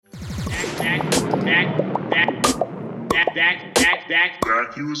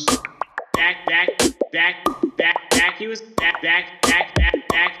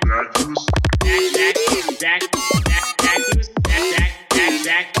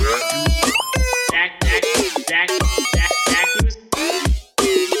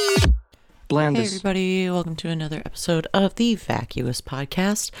Hey everybody, welcome to another episode of the Vacuous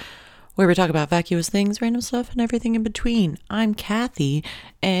Podcast, where we talk about vacuous things, random stuff, and everything in between. I'm Kathy,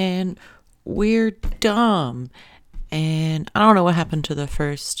 and we're dumb. And I don't know what happened to the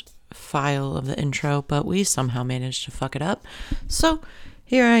first file of the intro, but we somehow managed to fuck it up. So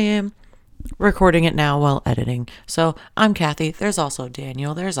here I am, recording it now while editing. So I'm Kathy. There's also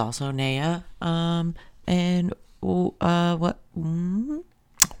Daniel. There's also Naya.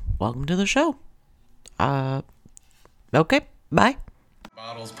 Welcome to the show. Okay, bye.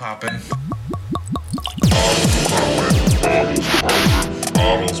 Bottles popping.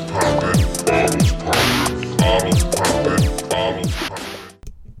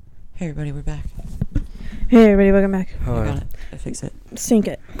 Hey everybody, we're back. Hey everybody, welcome back. I got it. I fixed it. Sync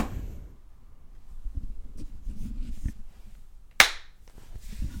it.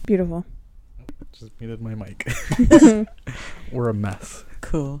 Beautiful. Just muted my mic. We're a mess.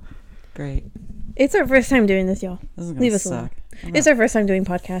 Cool. Great. It's our first time doing this, y'all. This is gonna Leave us suck. alone. It's our first time doing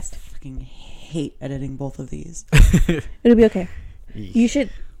podcast. I fucking hate editing both of these. It'll be okay. You should...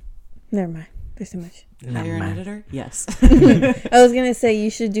 Never mind. There's too much. Hire an editor? Yes. I was gonna say you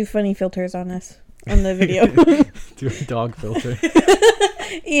should do funny filters on us. On the video. Do a dog filter.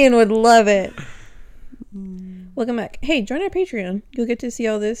 Ian would love it. Welcome back. Hey, join our Patreon. You'll get to see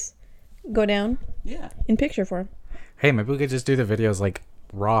all this go down Yeah. in picture form. Hey, maybe we could just do the videos like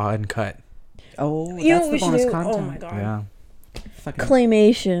raw and cut. Oh, You know that's what the we should bonus do? content. Oh my god. Yeah. Fucking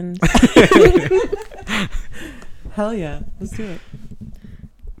Claymations. hell yeah. Let's do it.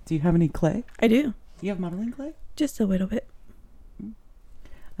 Do you have any clay? I do. Do you have modeling clay? Just a little bit.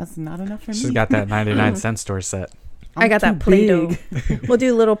 That's not enough for me. She's got that 99-cent store set. I got that Play-Doh. We'll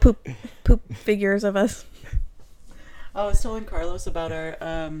do little poop figures of us. I was telling Carlos about our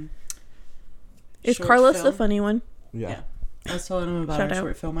Is short Carlos film. the funny one? Yeah. I was telling him about Shout our out.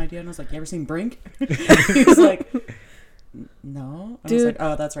 short film idea, and I was like, "You ever seen Brink?" He was like, "No." And I was like,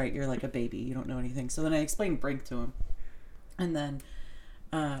 "Oh, that's right. You're like a baby. You don't know anything." So then I explained Brink to him, and then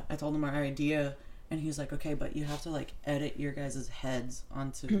I told him our idea, and he was like, "Okay, but you have to like edit your guys' heads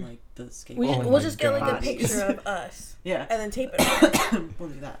onto like the skateboard." We'll just get like a bodies. picture of us. Yeah. And then tape it. We'll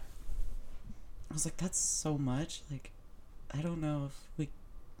do that. I was like, "That's so much. Like, I don't know if we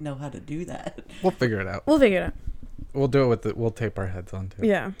know how to do that." We'll figure it out. We'll figure it out. We'll do it with the. We'll tape our heads on too.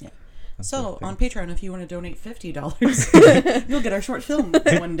 Yeah. That's So the thing. on Patreon, if you want to donate $50, you'll get our short film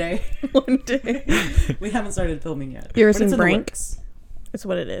one day. One day. We haven't started filming yet. You ever but seen it's in the Brink? works. That's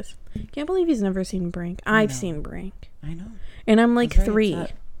what it is. Can't believe he's never seen Brink. I've No. seen Brink. I know. And I'm like I was very 3.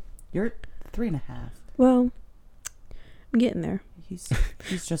 upset. You're 3.5. Well, I'm getting there. He's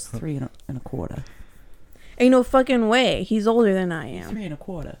just 3 and a quarter. Ain't no fucking way. He's older than I am. 3 and a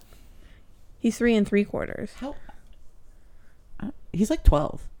quarter. He's 3 3/4. How? He's like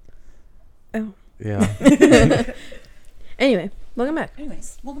 12. Oh. Yeah. Anyway, welcome back.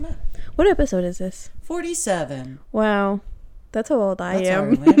 Anyways, welcome back. What episode is this? 47. Wow. That's how old I That's our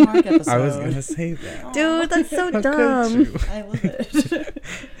am. landmark episode. I was gonna say that. Dude, that's so How could dumb. you? I love it.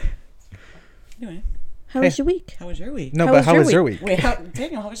 Anyway, How was your week? how was your week? No, How but was how your was your week? Wait,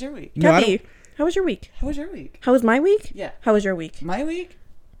 Daniel, how was your week? No, I Kathy, how was your week? How was your week? How was my week? Yeah. How was your week? My week?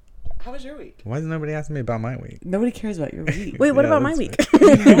 How was your week? Why is nobody asking me about my week? Nobody cares about your week. Wait, what Yeah, about my that's week?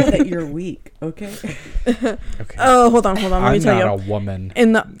 You know that you're weak, okay? Okay. Oh, hold on. Let me I'm tell not you. a woman.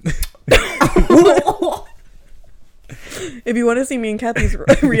 In the if you want to see me and Kathy's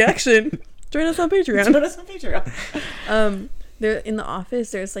reaction, join us on Patreon. Join us on Patreon. There in the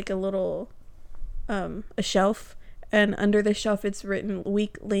office, there's like a little, a shelf, and under the shelf it's written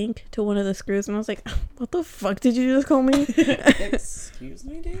 "weak link" to one of the screws, and I was like, "What the fuck did you just call me?" Excuse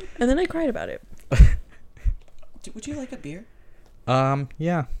me, dude? And then I cried about it. Would you like a beer?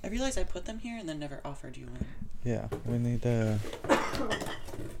 Yeah. I realized I put them here and then never offered you one. Yeah. We need to.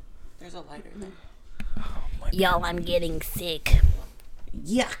 There's a lighter there. Y'all, I'm getting sick.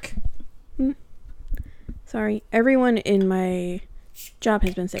 Yuck. Sorry, everyone in my job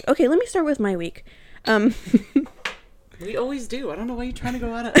has been sick. Okay, let me start with my week. We always do. I don't know why you're trying to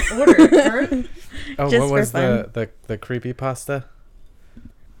go out of order. Kurt. Oh, Just what for was fun. the creepy pasta?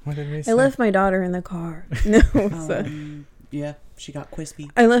 What did we say? I left my daughter in the car. No, so Yeah, she got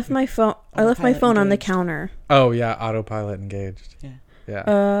crispy. I left my phone. I left my Autopilot phone on the engaged. counter. Oh yeah, autopilot engaged. Yeah. Yeah.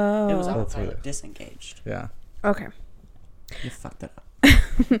 Oh, It was That's autopilot what it- disengaged. Yeah. okay. You fucked it up.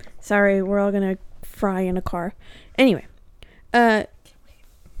 Sorry, we're all gonna fry in a car. Anyway, it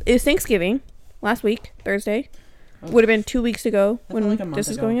was Thanksgiving last week, Thursday. Would have been 2 weeks ago when like a month this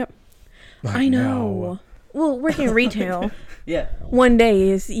is ago. going up. I know. Well, working in retail, Yeah, 1 day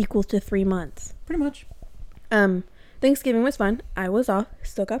is equal to 3 months. pretty much. Thanksgiving was fun. I was off.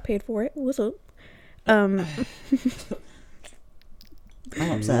 Still got paid for it. What's up? I'm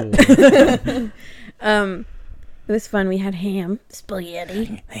upset. It was fun. We had ham,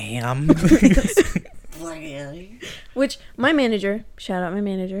 spaghetti, Ham. which my manager, shout out my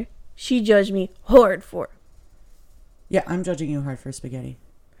manager, she judged me hard for. Yeah, I'm judging you hard for spaghetti.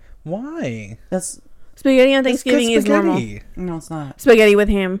 Why? That's Spaghetti on That's 'cause Thanksgiving is normal. spaghetti. no, it's not. Spaghetti with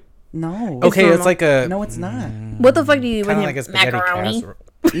ham. No. Okay, normal. it's like a. No, it's not. What the fuck do you eat with Kind of ham? like a spaghetti Macaroni. casserole.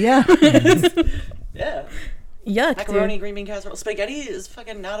 Yeah. Yeah. Yuck, Macaroni, dude. green bean casserole. Spaghetti is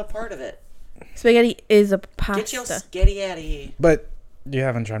fucking not a part of it. Spaghetti is a Get your pasta. spaghetti out of here. But you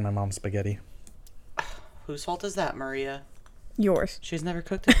haven't tried my mom's spaghetti. Whose fault is that, Maria? Yours. She's never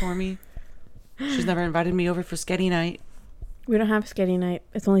cooked it for me. She's never invited me over for sketty night. We don't have spaghetti night.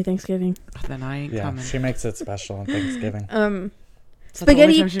 It's only Thanksgiving. Then I ain't Yeah, coming. she makes it special on Thanksgiving. Is that the only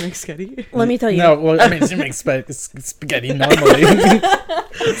Spaghetti- time she makes sketty? Let me tell you. No, well, I mean, she makes spaghetti normally.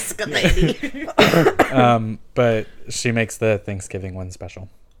 Spaghetti. But she makes the Thanksgiving one special.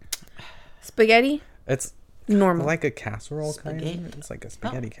 Spaghetti, It's normal. like a casserole Spaghetti. kind of. It's like a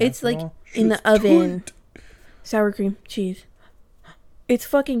spaghetti casserole. It's like in the oven. Sour cream, cheese. It's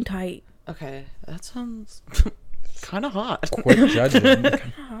fucking tight. Okay, that sounds kind of hot. Quit judging.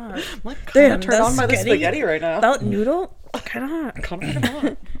 I'm like kind Damn, of turned on by the that's spaghetti right now. That noodle, kind of hot. Kind of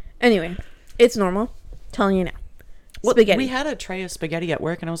hot. Anyway, it's normal. Telling you now. Well, Spaghetti. we had a tray of spaghetti at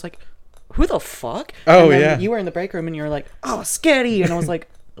work, and I was like, "Who the fuck?" Oh, and then yeah. You were in the break room, and you were like, "Oh, sketty," and I was like,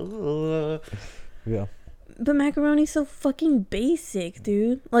 "Ugh." Yeah. But macaroni's so fucking basic,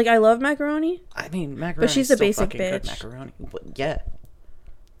 dude. Like, I love macaroni. I mean, macaroni. she's a still basic fucking good bitch. macaroni. But yeah,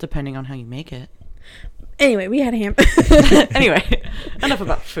 depending on how you make it. Anyway, we had ham. Anyway, enough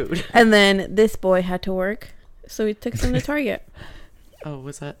about food. And then this boy had to work, so we took some to Target. Oh,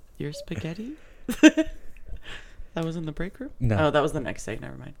 was that your spaghetti? That was in the break room? No. Oh, that was the next day.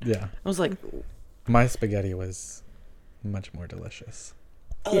 Never mind. Yeah. I was like, My spaghetti was much more delicious.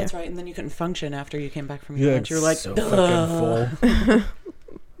 oh, that's right. And then you couldn't function after you came back from your Yeah, lunch. You were like, so "Ugh." fucking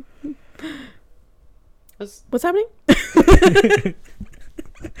Was- What's happening? full.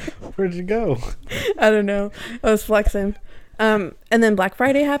 Where'd you go? I don't know. I was flexing. And then Black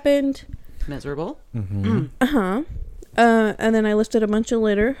Friday happened. miserable. Mm-hmm. Uh-huh. And then I lifted a bunch of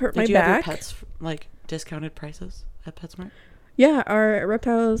litter, hurt Did my you back. have your pets like discounted prices at PetSmart? Yeah, our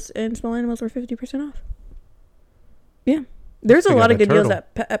reptiles and small animals were 50% off. Yeah. There's a We lot got of a good deals turtle.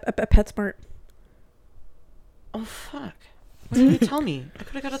 at PetSmart. Oh fuck! Why didn't you tell me? I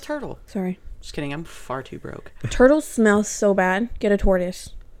could have got a turtle. Sorry. Just kidding. I'm far too broke. Turtles smell so bad. Get a tortoise.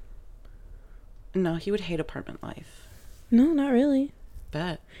 No, he would hate apartment life. No, not really.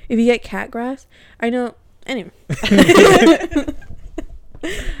 Bet. If you get cat grass, I know. Anyway.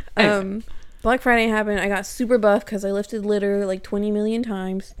 Black Friday happened. I got super buff because I lifted litter like 20 million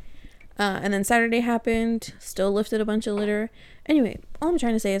times. And then Saturday happened. Still lifted a bunch of litter. Anyway, all I'm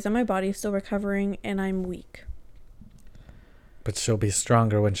trying to say is that my body is still recovering and I'm weak. But she'll be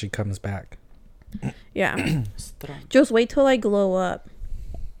stronger when she comes back. Yeah. Strong. Just wait till I glow up.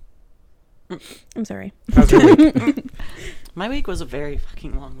 I'm sorry. How's your week? My week was a very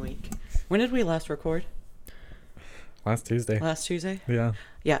fucking long week. When did we last record? Last Tuesday. Last Tuesday? Yeah.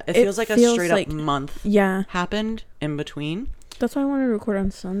 Yeah, it It feels like a feels straight like- up month Yeah. happened in between. That's why I wanted to record on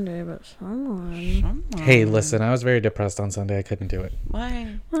Sunday, but someone. Hey, listen, I was very depressed on Sunday. I couldn't do it.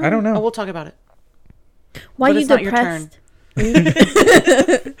 Why? I don't know. Oh, we'll talk about it. Why But you it's not your turn. depressed?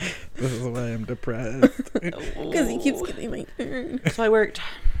 This is why I'm depressed. Because he keeps getting my turn. So I worked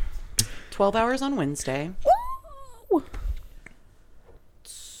 12 hours on Wednesday, Ooh.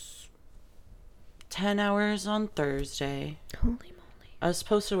 10 hours on Thursday. Holy moly. I was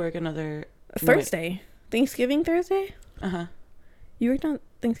supposed to work another... Thursday. Thanksgiving Thursday? Uh-huh. You worked on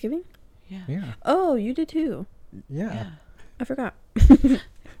Thanksgiving? Yeah. Yeah. Oh, you did too. Yeah. Yeah. I forgot.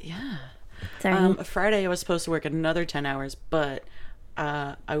 Yeah. Sorry. Friday I was supposed to work another 10 hours, but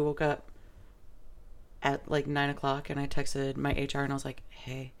I woke up at like 9 o'clock and I texted my HR and I was like,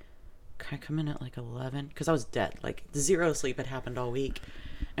 hey, can I come in at like 11? Because I was dead. Like zero sleep had happened all week.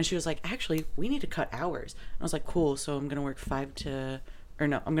 And she was like, actually, we need to cut hours. And I was like, cool. So I'm going to work I'm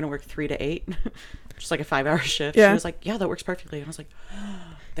going to work 3 to 8. Just like a 5-hour shift. Yeah. She was like, yeah, that works perfectly. And I was like,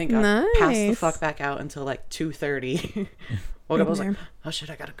 thank God. Passed the Nice. fuck back out until like 2:30. Woke up, I was like, Been oh shit,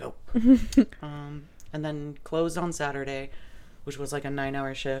 I gotta go. And then closed on Saturday, which was like a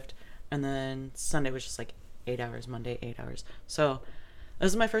 9-hour shift. And then Sunday was just like 8 hours, Monday, 8 hours. So this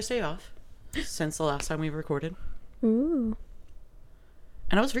is my first day off since the last time we recorded. Ooh.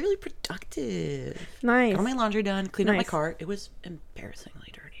 And I was really productive. Nice. Got all my laundry done, cleaned up my Nice. car. It was embarrassingly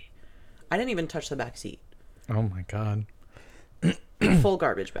dirty. I didn't even touch the back seat. Oh my god. Full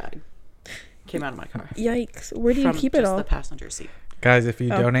garbage bag came out of my car. Yikes. Where do you From keep it just all? the passenger seat. Guys, if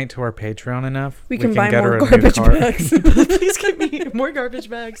you Oh. donate to our Patreon enough, We can buy get more her a new garbage car. bags. Please give me more garbage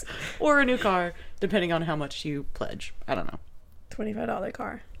bags or a new car, depending on how much you pledge. I don't know. $25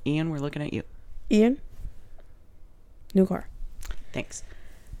 car. Ian, we're looking at you. Ian? New car. Thanks.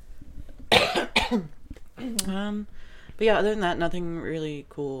 But yeah, other than that, nothing really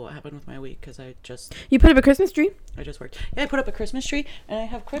cool happened with my week because I just You put up a Christmas tree? worked. Yeah, I put up a Christmas tree and I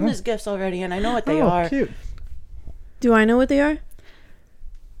have Christmas gifts already, and I know what they Oh, are. cute. Do I know what they are?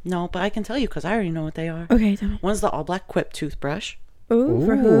 No, but I can tell you because I already know what they are. Okay, tell me. One's the all black Quip toothbrush. Ooh,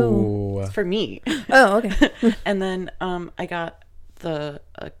 for who? Ooh. It's for me. Oh, okay. And then I got the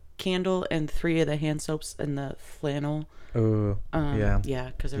candle and 3 of the hand soaps and the flannel. Ooh. Yeah. Yeah,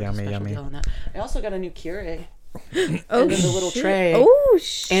 because there was Yummy, a special yummy. deal on that. I also got a new Keurig. Oh, And then the little shit. tray. Oh,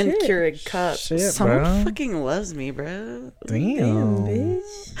 shit. And Keurig cups. Shit, Someone bro. fucking loves me, bro. Damn, Damn.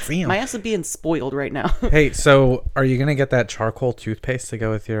 bitch. Damn. My ass is being spoiled right now. Hey, so are you gonna get that charcoal toothpaste to go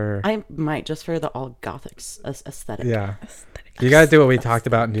with your? I might, just for the all gothic aesthetic. Yeah. You gotta do what we talked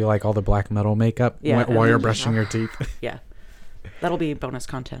about and do like all the black metal makeup Yeah. while you're brushing your teeth. Yeah. That'll be bonus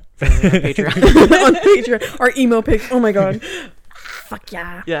content for Patreon. On Patreon. Our emo pics. Oh my god. Fuck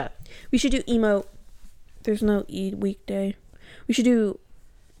yeah. Yeah. We should do emo. There's no weekday. We should do.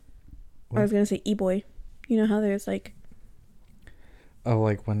 I was gonna say e-boy. You know how there's like Oh,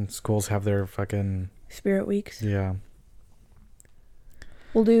 like when schools have their fucking spirit weeks. yeah.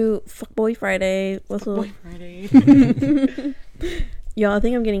 We'll do Fuckboy Friday. Boy Friday. Y'all, I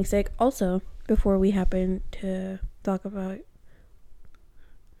think I'm getting sick. Also, before we happen to talk about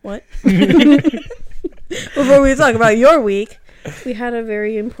what? Before we talk about your week, we had a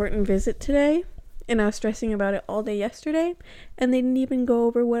very important visit today, and I was stressing about it all day yesterday, and they didn't even go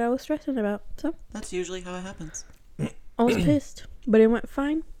over what I was stressing about. So That's usually how it happens. I was pissed, but it went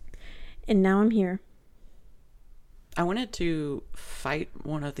fine, and now I'm here. I wanted to fight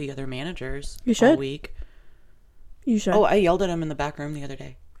one of the other managers You all should. week. You should. Oh, I yelled at him in the back room the other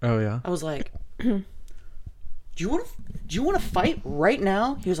day. Oh yeah. I was like, "Do you want to fight right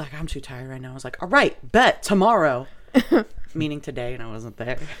now?" He was like, "I'm too tired right now." I was like, "All right, bet tomorrow." Meaning today, and I wasn't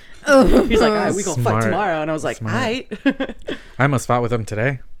there. He's like, "All right, we gonna fight Smart. tomorrow," and I was like, Smart. "All right." I almost fought with him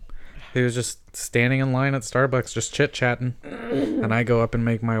today. He was just standing in line at Starbucks, just chit chatting, and I go up and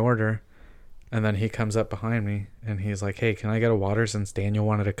make my order, and then he comes up behind me and he's like, "Hey, can I get a water since Daniel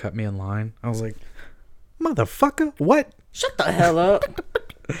wanted to cut me in line?" I was like, "Motherfucker, what?" Shut the hell up.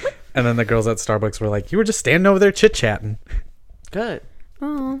 And then the girls at Starbucks were like, "You were just standing over there chit chatting." Good.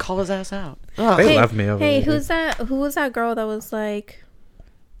 Aw. Call his ass out. They love me over Hey, there. who's that? Who was that girl that was like?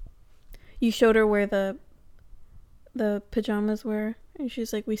 You showed her where the pajamas were, and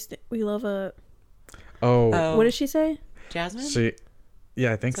she's like, "We love a." Oh, What did she say? Jasmine? she.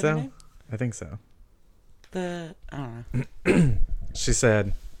 Yeah, I think Is that her so. name? I think so. I don't know. She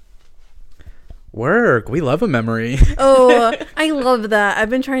said, "Work. We love a memory." Oh, I love that. I've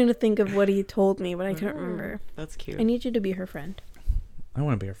been trying to think of what he told me, but I couldn't remember. That's cute. I need you to be her friend. I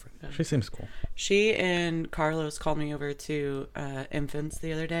want to be her friend. She seems cool. She and Carlos called me over to Infants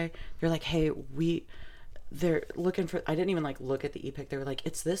the other day. They're like, "Hey, they're looking for." I didn't even like look at the e-pic. They were like,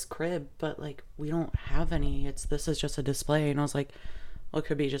 "It's this crib, but like we don't have any. This is just a display." And I was like, "Well, it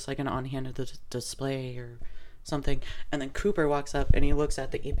could be just like an on-hand display or something." And then Cooper walks up and he looks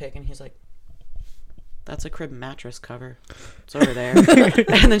at the e-pic and he's like, "That's a crib mattress cover. It's over there."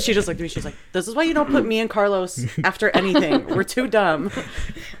 And then she just looked at me. She's like, "This is why you don't put me and Carlos after anything. We're too dumb."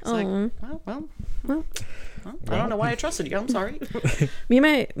 It's like, well, I don't know why I trusted you. I'm sorry. Me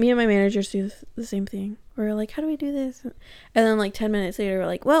and my managers do the same thing. We're like, "How do we do this?" And then like 10 minutes later, we're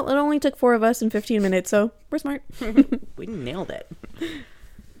like, "Well, it only took 4 of us in 15 minutes, so we're smart." We nailed it.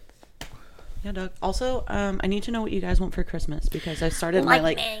 Yeah, Doug. Also, I need to know what you guys want for Christmas because I started my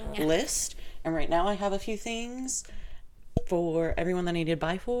list, and right now I have a few things for everyone that I need to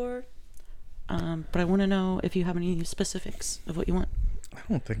buy for. But I want to know if you have any specifics of what you want. I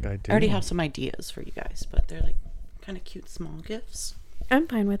don't think I do. I already have some ideas for you guys, but they're like kind of cute small gifts. I'm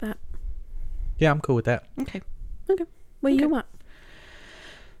fine with that. Yeah, I'm cool with that. Okay. Okay. What do you want?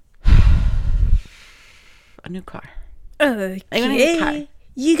 A new car. Okay. I want a new car.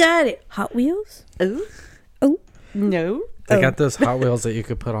 You got it. Hot Wheels? Oh. Oh. No. They got those Hot Wheels that you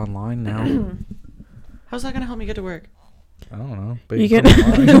could put online now. How's that going to help me get to work? I don't know. But You can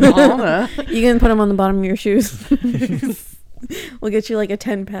can- put 'em on. Anna. You can put them on the bottom of your shoes. We'll get you like a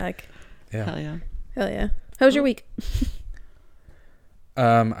 10-pack. Yeah. Hell yeah. Hell yeah. How was your week?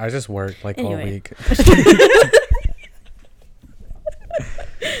 I just worked like all Anyway. week.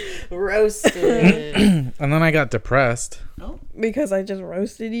 Roasted. And then I got depressed. Oh. Because I just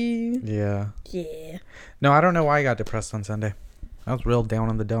roasted you. Yeah. Yeah. No, I don't know why I got depressed on Sunday. I was real down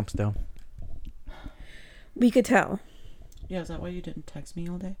in the dumps though. We could tell. Yeah, is that why you didn't text me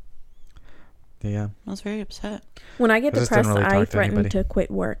all day? Yeah. I was very upset. When I get I just didn't depressed, really I talk to threaten anybody. to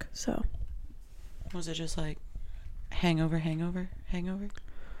quit work. So Was it just like hangover, hangover, hangover,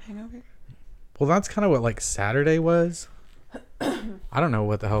 hangover? Well, that's kind of what like Saturday was. I don't know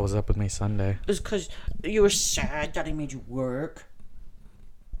what the hell was up with me Sunday. It was because you were sad that I made you work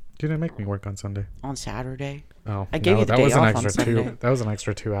You didn't make me work on Sunday. on Saturday. Oh, I gave you the that day was an off on extra Sunday. two. That was an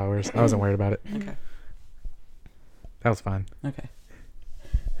extra 2 hours. I wasn't worried about it. Okay. That was fine. Okay.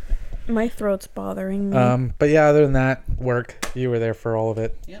 my throat's bothering me. But yeah, other than that, work. You were there for all of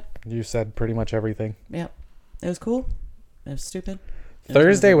it. Yep. You said pretty much everything. Yep. It was cool. It was stupid. It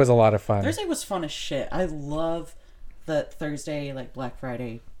Thursday miserable. was a lot of fun. Thursday was fun as shit. I love the Thursday, like Black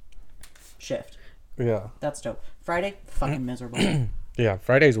Friday shift. Yeah. That's dope. Friday, fucking miserable. Yeah.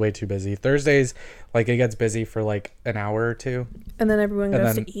 Friday's way too busy. Thursdays, like it gets busy for like an hour or two, And then everyone and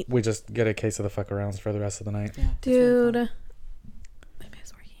goes then to eat. we just get a case of the fuck arounds for the rest of the night. Yeah, it's really Dude. fun. I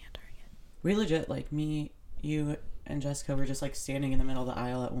miss working at Target. We legit, like me, you, and Jessica were just like standing in the middle of the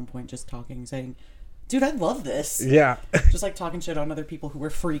aisle at one point, just talking, saying, "Dude, I love this." Yeah. Just like talking shit on other people who were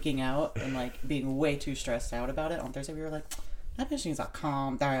freaking out and like being way too stressed out about it. On Thursday, we were like, "That bitch needs to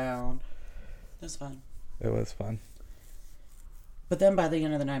calm down." It was fun. It was fun. But then by the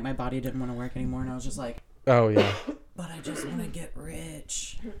end of the night, my body didn't want to work anymore, and I was just like, Oh yeah. "But I just want to get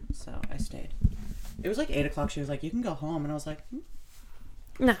rich," so I stayed. It was like 8 o'clock. She was like, "You can go home," and I was like,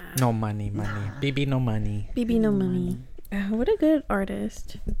 Nah. No money. BB, no money. BB no money. What a good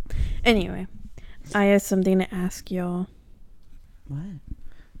artist. Anyway, I have something to ask y'all. "What?"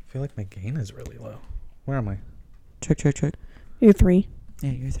 I feel like my gain is really low. Where am I? Check. You're 3.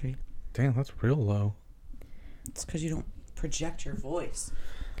 Yeah, you're 3. Damn, that's real low. It's because you don't project your voice.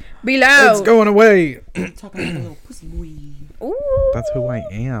 Be loud. It's going away. I'm talking like a little pussy boy. Ooh. That's who I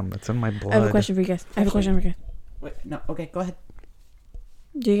am. It's in my blood. I have a question for you guys. Wait, no, okay, go ahead.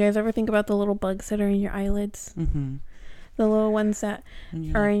 Do you guys ever think about the little bugs that are in your eyelids? Mm-hmm. The little ones that And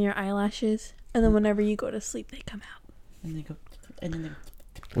you're are like, in your eyelashes? And then whenever you go to sleep, they come out. and they go, and then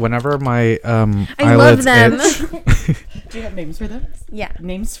Whenever my I eyelids love them. itch, do you have names for them? Yeah.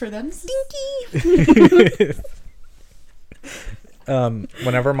 Names for them?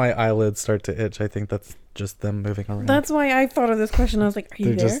 whenever my eyelids start to itch, I think that's just them moving around. That's why I thought of this question. I was like, are you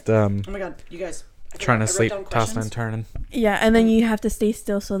They're there? just Oh my god, you guys. trying to I wrote sleep, down tossing questions. and turning. Yeah, and then you have to stay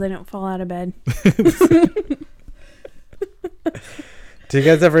still so they don't fall out of bed. Do you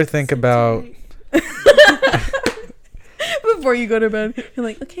guys ever think about? Before you go to bed, you're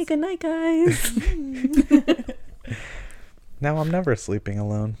like, okay, good night, guys. No, I'm never sleeping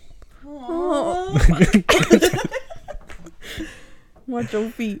alone. Oh. Watch your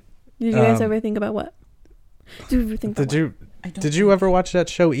feet. Did you guys ever think about what? Did you ever think about Did you ever watch that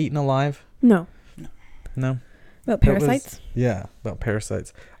show Eaten Alive? No. No. About That was- parasites? Yeah, about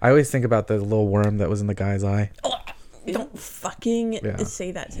parasites. I always think about the little worm that was in the guy's eye. Don't fucking Yeah.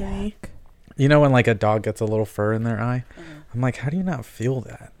 say that to me. You know when like a dog gets a little fur in their eye? I'm like, how do you not feel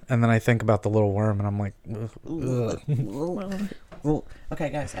that? And then I think about the little worm and I'm like, ugh. Okay,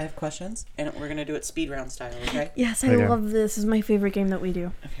 guys, I have questions, and we're gonna do it speed round style, okay? Yes, I Okay. love this. This is my favorite game that we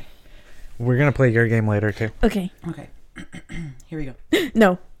do. Okay. We're gonna play your game later too. Okay. Okay. Here we go.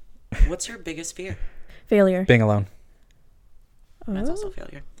 No. What's your biggest fear? Failure. Being alone. That's Oh, also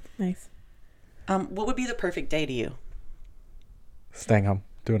failure. nice. What would be the perfect day to you? Staying home,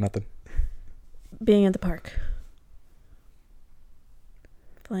 doing nothing. Being at the park.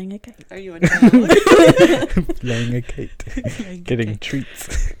 Flying a kite. Are you a child? Laying a kite. Getting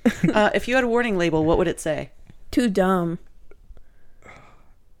treats. If you had a warning label, what would it say? Too dumb.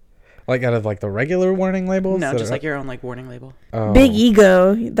 Like out of like the regular warning labels? No, that just are- like your own like warning label. Oh, Big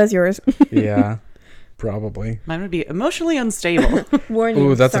ego. That's yours. Yeah, probably. Mine would be emotionally unstable. Warning.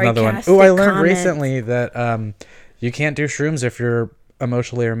 Ooh, that's another one. Ooh, I sarcastic learned comments. recently that you can't do shrooms if you're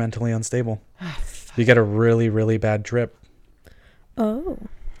emotionally or mentally unstable. You get a really, really bad trip. Oh.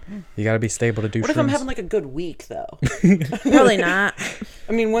 You got to be stable to do What shrooms. if I'm having like a good week though? Probably not.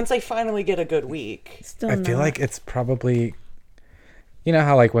 I mean, once I finally get a good week. Still I not. feel like it's probably, you know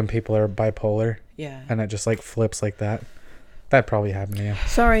how like when people are bipolar Yeah. and it just like flips like that. That probably happened to you.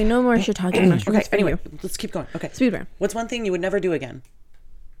 Sorry, no more shiitake mushrooms. Okay, for anyway, you. let's keep going. Okay. Speed round. What's one thing you would never do again?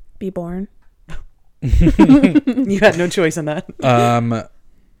 Be born. You had no choice in that.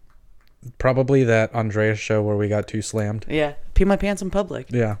 Probably that Andreas show where we got too slammed. Yeah. Pee my pants in public.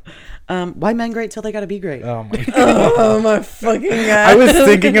 Yeah. Why men great till they gotta be great? Oh my. Oh my fucking god. I was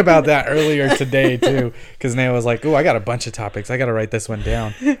thinking about that earlier today too, because Naya was like, "Oh, I got a bunch of topics. I got to write this one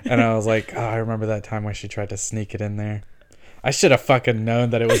down." And I was like, "Oh, I remember that time where she tried to sneak it in there. I should have fucking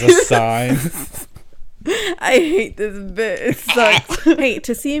known that it was a sign." I hate this bit. It sucks. Hey,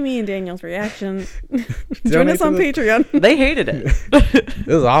 to see me and Daniel's reaction, join us on Patreon. They hated it. It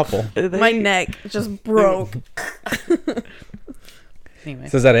was awful. My neck just broke. Anyway.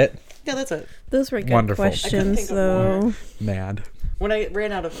 So is that it? Yeah, that's it. Those were good Wonderful. questions, though. Mad. When I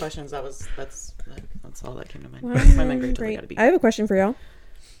ran out of questions, that's all that came to mind. Wow, Why men great till they great. gotta be I have a question for y'all.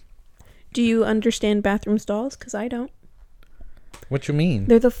 Do you understand bathroom stalls? Because I don't. What you mean?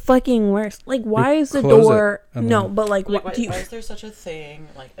 They're the fucking worst. Like, why is the close it door? and No, then- but like, Like, what do you? why is there such a thing,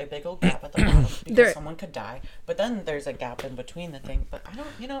 like a big old gap at the bottom because There- someone could die, but then there's a gap in between the thing. But I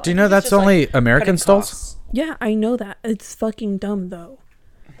don't, Do you know that's only American stalls? Yeah, I know that. It's fucking dumb though.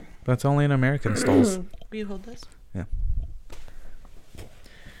 That's only in American stalls. Will you hold this? Yeah.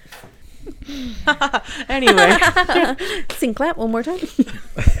 Anyway, Sing clap one more time.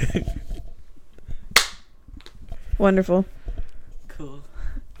 Wonderful. cool.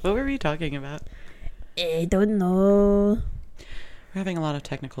 What were we talking about? I don't know. We're having a lot of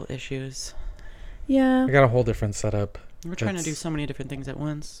technical issues. Yeah. I got a whole different setup. We're trying to do That's- so many different things at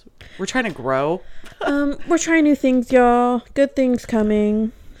once. We're trying to grow. We're trying new things, y'all. Good things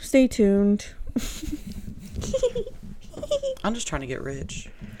coming. Stay tuned. I'm just trying to get rich.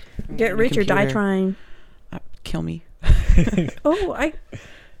 Get rich or die Computer. trying. Kill me. Oh, I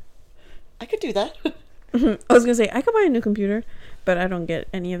I could do that. was gonna say I could buy a new computer, but I don't get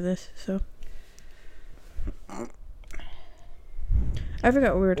any of this, so I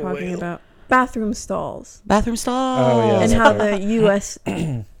forgot what we were talking about. Bathroom stalls Bathroom stalls. Oh, yeah. and that's how right. the U.S.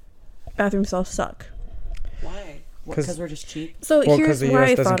 bathroom stalls suck. Why? 'Cause- Because we're just cheap. So Well, here's because the why U.S.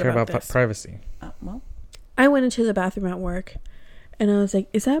 I doesn't thought care about about this. privacy. Well, I went into the bathroom at work and I was like,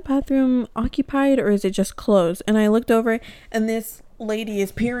 is that bathroom occupied or is it just closed? And I looked over and this lady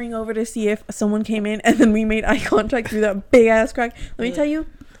is peering over to see if someone came in, and then we made eye contact through that big ass crack. Let me tell you,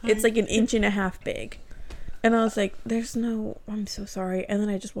 it's like 1.5 inches big. And I was like, I'm so sorry. And then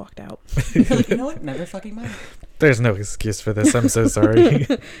I just walked out. you're like, you know what? Never fucking mind. There's no excuse for this. I'm so sorry.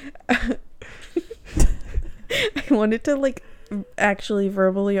 I wanted to like actually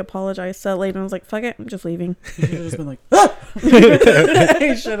verbally apologize to that lady, and I was like, fuck it, I'm just leaving. You should have just been like, ah!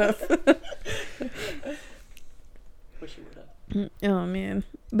 I should have. Wish you would have. Oh man,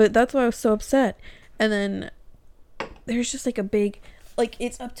 but that's why I was so upset. And then there's just like a big, like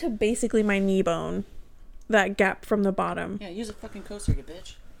it's up to basically my knee bone, that gap from the bottom. Yeah, use a fucking coaster, you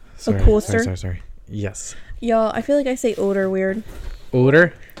bitch. Sorry, coaster? Sorry. Yes. Y'all, I feel like I say odor weird.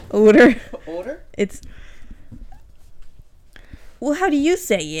 Odor? Odor. Odor? It's. Well, how do you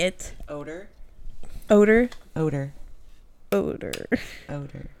say it? Odor. Odor. Odor. Odor.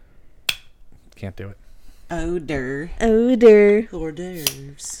 Odor. Can't do it. Odor. Odor. Hors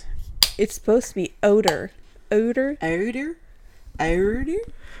d'oeuvres. It's supposed to be odor. Odor. Odor? Odor?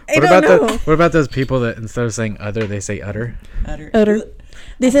 I don't know. What about those people that instead of saying other, they say utter? Odor. Odor.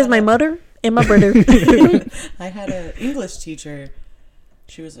 This is my mother and my brother. I had an English teacher.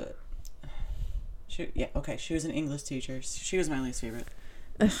 She was an English teacher. She was my least favorite.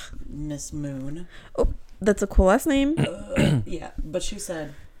 Miss Moon. Oh, that's a cool last name. Yeah, but she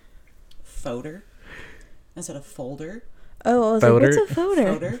said folder instead of folder. Oh, I was Folder. like, what's a folder?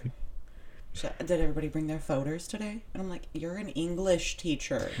 Folder. Did everybody bring their folders today? And I'm like, you're an English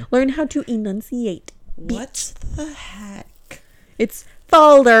teacher. Learn how to enunciate. What the heck? It's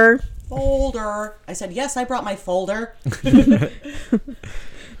folder. Folder. I said, yes, I brought my folder.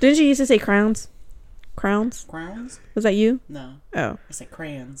 Didn't you used to say crowns? Crowns? Crowns? Was that you? No. Oh. I said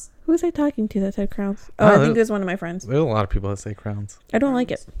crayons. Who was I talking to that said crowns? Oh, Oh, I think it was one of my friends. There's a lot of people that say crowns. I don't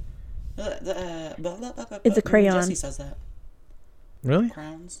like it. It's a crayon. Jesse says that. Really?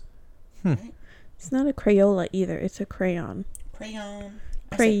 Crowns. Hmm. Right? It's not a Crayola either. It's a crayon. Crayon.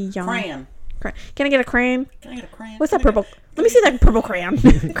 I said Crayon. Crayon. Can I get a crayon? Can I get a crayon? What's that Can I purple? Let me see that purple crayon.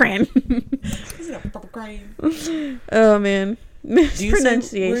 Crayon. Is it a purple crayon? Oh man, Do you say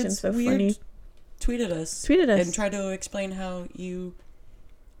mispronunciation words so weird? funny. Tweeted us. Tweeted us. And try to explain how you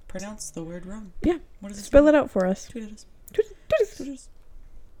pronounce the word wrong. Yeah. What is it? Spell it out for us. Tweeted us. Tweet Tweeted us.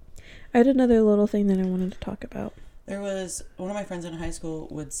 I had another little thing that I wanted to talk about. There was one of my friends in high school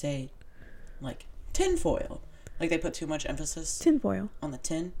would say, like, tinfoil. Like they put too much emphasis Tinfoil. on the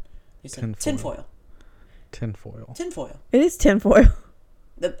tin. They said Tinfoil. tinfoil. Tinfoil. It is tinfoil.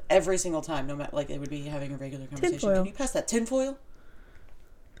 Every single time, no matter, like they would be having a regular conversation. Tinfoil. Can you pass that tinfoil?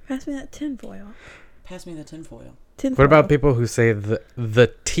 Pass me that tinfoil. Pass me the tinfoil. Tinfoil. What about people who say the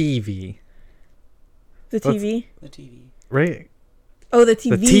TV? The TV? The TV. Right? Oh, the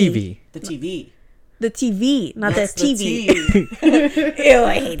TV. The TV. The TV. The TV, not That's the the TV. T. Ew,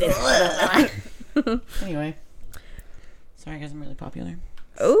 I hate it. Anyway. Sorry guys, I'm really popular.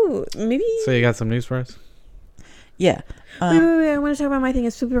 Oh, maybe. So you got some news for us? Yeah. Wait. I want to talk about my thing.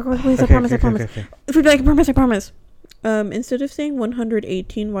 It's super quick, please. I Okay, promise. okay, I promise. okay. If we like, I promise. Instead of saying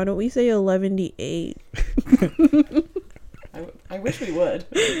 118, why don't we say 118? I wish we would.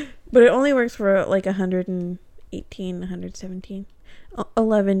 But it only works for like 118, 117.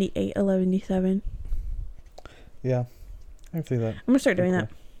 118, 117. Yeah. I can see that. I'm gonna start doing that.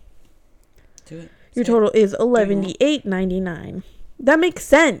 Do it. Your total is 118.99. That makes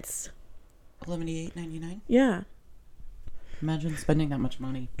sense. $11.89. Yeah. Imagine spending that much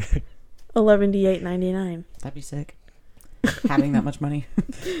money. 118.99. That'd be sick. Having that much money.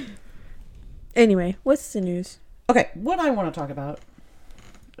 Anyway, what's the news? Okay, what I want to talk about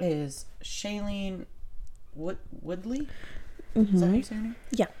is Shailene Woodley. Is that how you say her name?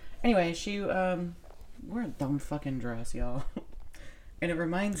 Yeah. Anyway, she wore a dumb fucking dress, y'all. And it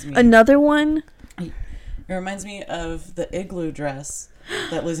reminds me Another one? It reminds me of the igloo dress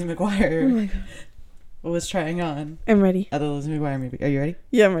that Lizzie McGuire Oh my God. was trying on I'm ready. at the Lizzie McGuire movie. Are you ready?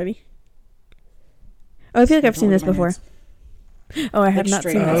 Yeah, I'm ready. Oh, I feel like I've Don't seen look this at my before. notes. Oh, I have Like not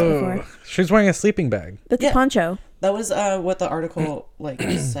straight seen up. this Oh, before. she's wearing a sleeping bag. That's Yeah. a poncho. That was what the article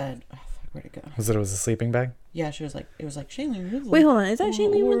said. Oh, fuck, where'd it go? Was it a sleeping bag? Yeah, she was like, it was like Shailene Woodley. Wait, hold on. Is that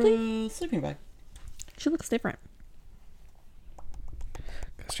Shailene wore Woodley? a sleeping bag. She looks different.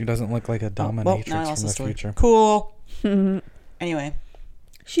 She doesn't look like a Well, now I dominatrix lost from the the story. future. Cool. Anyway,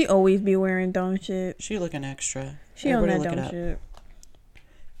 She always be wearing dumb shit. she looking extra. She on Everybody that look dumb it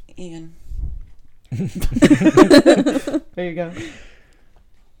shit. Ian. There you go.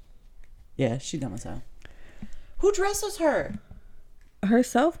 Yeah, she dumb as hell. Who dresses her?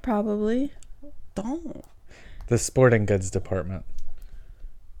 Herself, probably. Don't. The sporting goods department.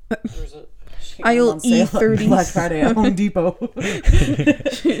 Aisle E30. E30s. Black Friday at Home Depot.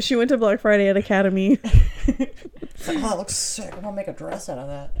 She went to Black Friday at Academy. Oh, that looks sick. I'm gonna make a dress out of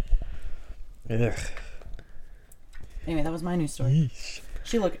that. Ugh. Anyway, that was my news story. Yeesh.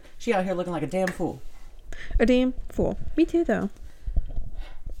 She out here looking like a damn fool. A damn fool. Me too, though.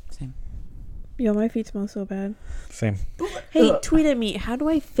 Same. Yo, my feet smell so bad. Same. Hey, Ugh. tweet at me. How do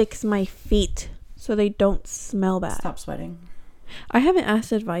I fix my feet so they don't smell bad? Stop sweating. I haven't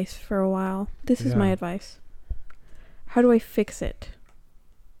asked advice for a while. This is my Yeah. advice. How do I fix it?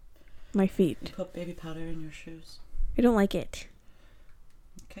 My You feet. put baby powder in your shoes. I don't like it.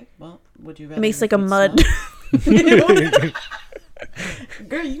 Okay, well, would you rather It makes your like a feet mud. smell?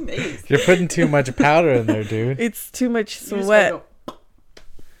 Girl, you made. You're putting too much powder in there, dude. It's too much You just sweat. gotta go,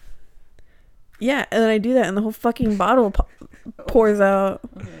 Yeah, and then I do that and the whole fucking bottle pours out.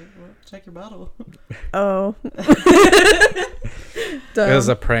 okay, well, check your bottle. Oh. It was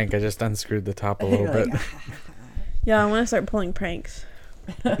Dumb. a prank. I just unscrewed the top a little You're bit. like, Yeah, I want to start pulling pranks.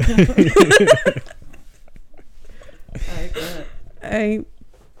 I bet. I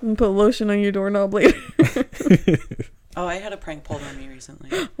put lotion on your doorknob later. Oh, I had a prank pulled on me recently.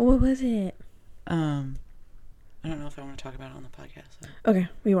 What was it? I don't know if I want to talk about it on the podcast. So. Okay,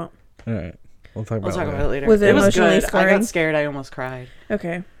 we won't. All right. We'll talk We'll about talk it about it later. Was it was emotionally good. I scarring? got scared. I almost cried.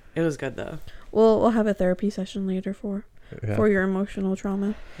 Okay. It was good though. We'll have a therapy session later for Yeah. your emotional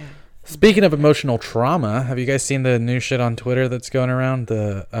trauma. Yeah. Speaking of emotional trauma, have you guys seen the new shit on Twitter that's going around?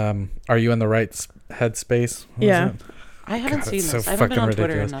 The Are you in the right headspace? What was Yeah. it? I haven't God, seen it's this. so I haven't been on fucking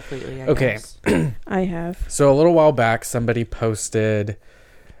Twitter ridiculous. enough lately. I Okay. guess. I have. So a little while back, somebody posted,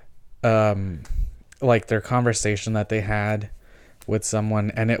 like their conversation that they had with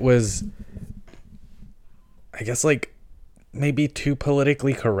someone, and it was, I guess, like maybe too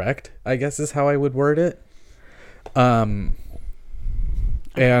politically correct, I guess is how I would word it. And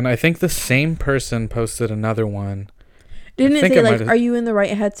I think the same person posted another one Didn't it think say it like, might've- are you in the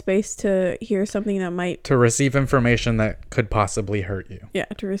right headspace to hear something that might, to receive information that could possibly hurt you. yeah,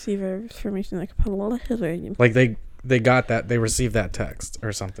 to receive information like political? Like they got that, they received that text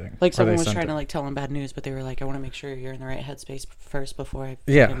or something. Like Or someone they was sent trying it. to like tell them bad news, but they were like, "I want to make sure you're in the right headspace first before I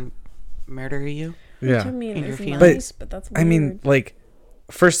Yeah. fucking murder you." Yeah. I mean, And your it's feelings. nice, but that's weird. I mean, like,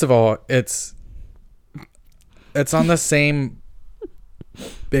 first of all, it's on the same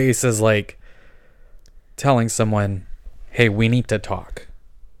base as like telling someone, "Hey, we need to talk."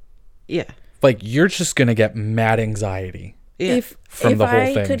 Yeah. like you're just gonna get mad anxiety. Yeah. From the whole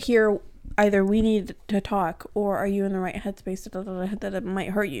I thing. could hear either we need to talk or are you in the right headspace that it might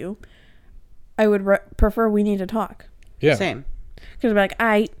hurt you, I would prefer we need to talk. Yeah. Same. Because like,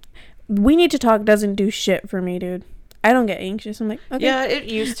 we need to talk doesn't do shit for me, dude. I don't get anxious. I'm like, okay. Yeah, it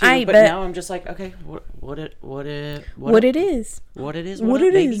used to, but now I'm just like, okay, what it is,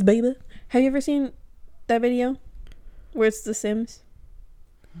 baby. Have you ever seen that video where it's The Sims?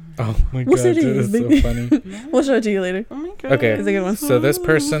 Oh my What's god, it dude, is, it's baby? so funny. We'll show it to you later. Oh my god. Okay, It's a good one. so this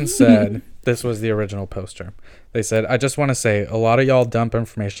person said, this was the original poster. They said, I just want to say, a lot of y'all dump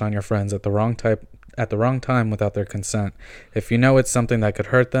information on your friends at the wrong time without their consent. If you know it's something that could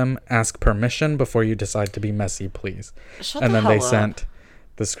hurt them, ask permission before you decide to be messy, please. Shut And the then they hell up. sent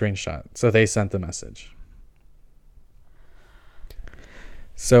the screenshot. So they sent the message.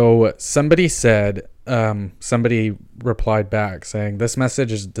 So somebody said, somebody replied back saying, this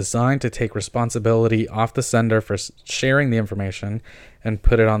message is designed to take responsibility off the sender for sharing the information and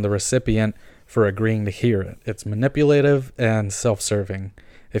put it on the recipient for agreeing to hear it. It's manipulative and self-serving.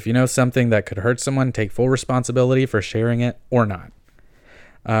 If you know something that could hurt someone, take full responsibility for sharing it or not.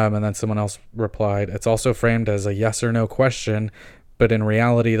 And then someone else replied, it's also framed as a yes or no question, but in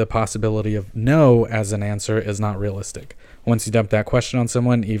reality, the possibility of no as an answer is not realistic. Once you dump that question on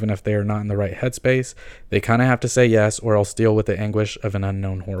someone, even if they are not in the right headspace, they kind of have to say yes or else deal with the anguish of an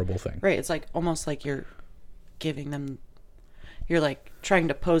unknown horrible thing. Right, it's like almost like you're giving them, you're like trying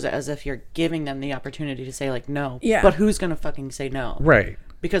to pose it as if you're giving them the opportunity to say like no. Yeah. But who's gonna fucking say no? Right.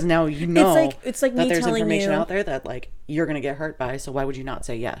 Because now you know it's like that me there's telling information you- out there that like you're gonna get hurt by, so why would you not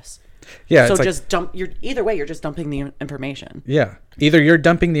say yes? Yeah. So it's like, just dump. You're either way. You're just dumping the information. yeah. Either you're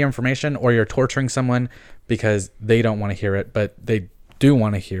dumping the information or you're torturing someone because they don't want to hear it, but they do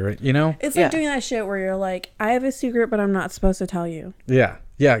want to hear it, you know? It's Yeah. like doing that shit where you're like, I have a secret, but I'm not supposed to tell you. Yeah.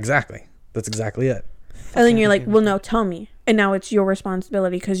 Yeah, exactly. That's exactly it. And then you're like, well, no, tell me. And now it's your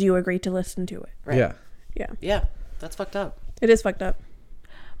responsibility because you agreed to listen to it. Right. Yeah. Yeah. Yeah. That's fucked up. It is fucked up.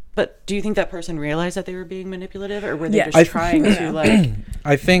 But do you think that person realized that they were being manipulative, or were they Yes. just trying to like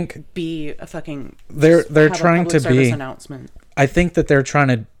I think be a fucking? They're just have a trying public to service be- announcement. I think that they're trying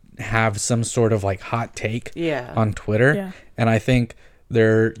to have some sort of like hot take Yeah. on Twitter. Yeah. And I think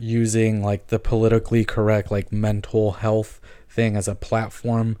they're using like the politically correct like mental health thing as a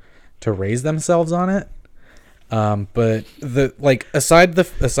platform to raise themselves on it. But the like aside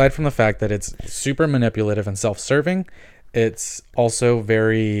from the fact that it's super manipulative and self-serving, it's also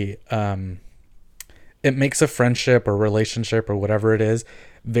very it makes a friendship or relationship or whatever it is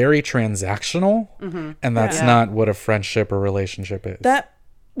very transactional, and that's Yeah. not what a friendship or relationship is. That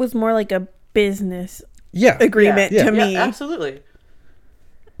was more like a business yeah, agreement Yeah. to me. Yeah, absolutely.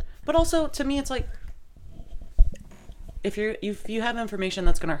 But also, to me, it's like if you have information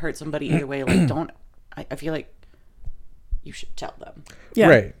that's gonna hurt somebody either way, like don't. I feel like you should tell them. Yeah.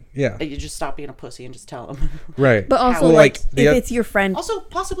 Right. Yeah. You just stop being a pussy and just tell them. Right. But also, Well, like, the if oth- it's your friend, Also,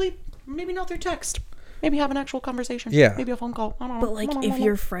 possibly, maybe not through text. Maybe have an actual conversation. Yeah. Maybe a phone call. I don't know. but like, if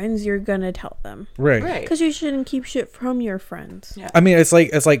you're friends, you're gonna tell them. right. right. Because you shouldn't keep shit from your friends. Yeah. I mean, it's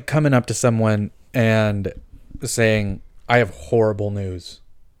like coming up to someone and saying, "I have horrible news."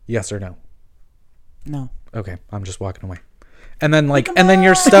 Yes or no? No. Okay, I'm just walking away. And then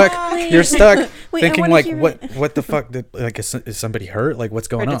you're stuck. You're stuck Wait, I thinking wanna like, hear what the fuck did like is somebody hurt? Like what's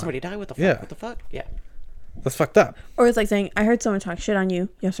going Right, on? did somebody die? What the fuck? Yeah. What the fuck? Yeah. That's fucked up. Or it's like saying, I heard someone talk shit on you.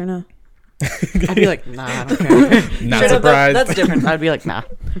 Yes or no? I'd be like, nah, I don't care. Not surprised. That's different. I'd be like, nah.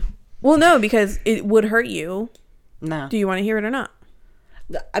 Well, no, because it would hurt you. Nah. Do you want to hear it or not?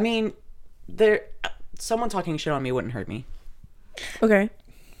 I mean, someone talking shit on me wouldn't hurt me. Okay.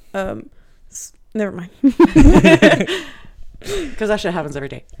 Never mind. Because that shit happens every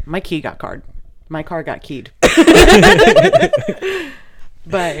day. My key got carded. My car got keyed.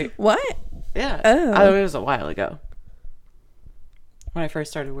 But What? yeah, Oh. it was a while ago when I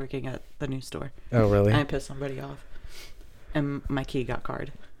first started working at the news store. Oh really? I pissed somebody off, and my key got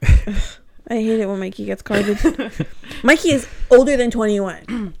carded. I hate it when my key gets carded. My key is older than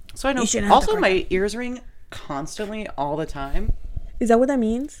 21. So I know. You shouldn't have Also, to card my ears ring constantly all the time. Is that what that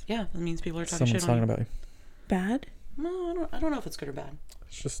means? Yeah, that means people are talking Someone's shit on talking you. about you. Bad? No, I don't know if it's good or bad.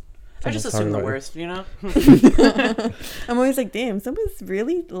 It's just. I just someone's assume talking the about you. worst, you know? I'm always like, damn, someone's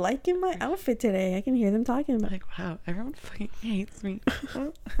really liking my outfit today. I can hear them talking about it. Like, wow, everyone fucking hates me.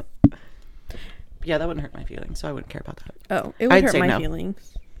 Yeah, that wouldn't hurt my feelings, so I wouldn't care about that. Oh, it would I'd hurt say my no.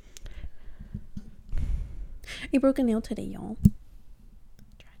 feelings. I broke a nail today, y'all.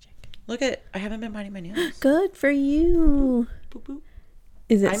 Tragic. Look at, I haven't been biting my nails. Good for you. Boop, boop.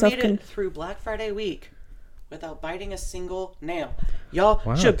 Is it I self made it through Black Friday week without biting a single nail. Y'all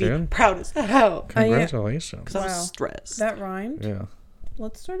Wow, should be dude. proud as hell. Oh, yeah. Congratulations. Because I Wow. was stressed. That rhymed. Yeah.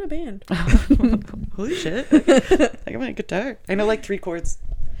 Let's start a band. Holy shit. I got my guitar. I know like 3 chords.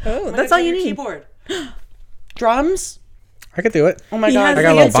 Oh, I'm that's gonna all you play your need. Keyboard. Drums. I could do it. Oh my He god. has I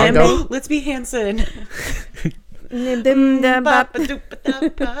got a little the bongo. Let's be Hanson.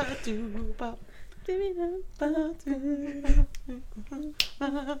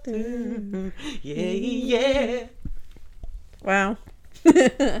 Yeah. Wow.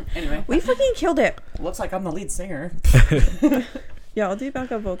 Anyway, We fucking killed it. looks like I'm the lead singer. Yeah, I'll do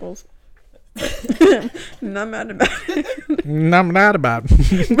backup vocals. Not mad about it. I'm not about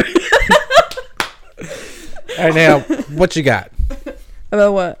it. All right, now, what you got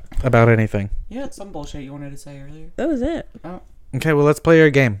About what? about anything? You had some bullshit you wanted to say earlier. That was it. Okay, well, let's play your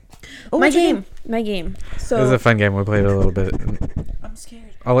game. Oh, My what's your game. My game. This is So a fun game. We played it a little bit. I'm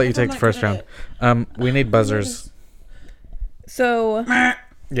scared. I'll let you I'm take the not first good round. at We need buzzers. so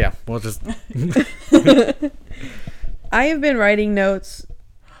Yeah, we'll just. I have been writing notes.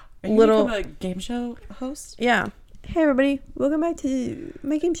 Are you Little- become a game show host? Yeah. Hey everybody, welcome back to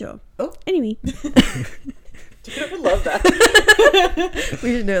my game show. Oh. Anyway, Dude, I would love that.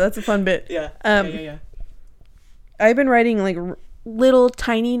 we should do it. That's a fun bit. Yeah. Um, yeah. I've been writing like little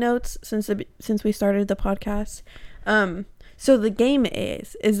tiny notes since we started the podcast. So the game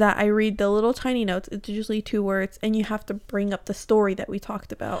is that I read the little tiny notes. It's usually 2 words, and you have to bring up the story that we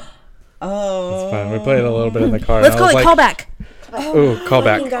talked about. Oh. It's fine. We played a little bit in the car. Let's and I call was it callback. Ooh,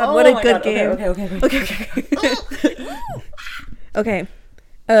 callback. God, what a my good God. game. Okay. Okay.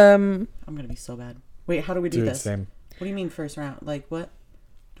 I'm gonna be so bad. Wait, how do we do Dude, this? same. What do you mean first round? Like what?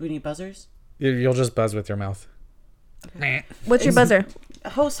 Do we need buzzers? You'll just buzz with your mouth. What's your buzzer?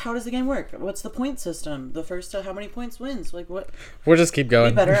 Host, how does the game work? What's the point system? The first to how many points wins? Like what? We'll just keep Be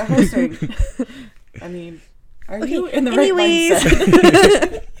going. better at hosting. I mean, are you in the anyways.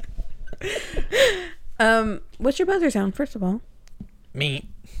 right mindset? What's your buzzer sound, first of all? Me.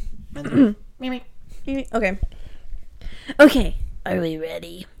 Mimi. Okay. Okay. Are we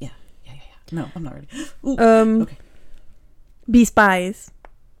ready? Yeah. No, I'm not ready. Ooh, okay. Be spies.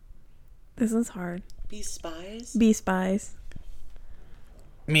 This one's hard. Be spies. Be spies.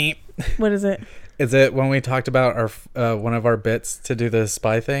 Me. What is it? Is it when we talked about our one of our bits to do the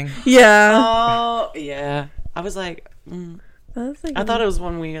spy thing? Yeah. Oh yeah. I was like, That's like I thought it was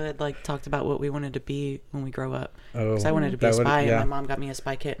when we had like talked about what we wanted to be when we grow up. Oh, Because I wanted to be a that would- spy, yeah. and my mom got me a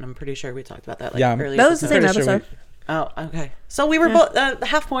spy kit, and I'm pretty sure we talked about that. Like, Yeah, early that was the same Pretty sure episode. Oh, okay. So we were both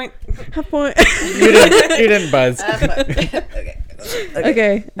half point. Half point. You didn't buzz.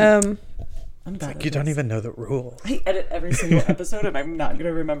 Okay. I'm bad at You don't this. even know the rules. I edit every single episode, and I'm not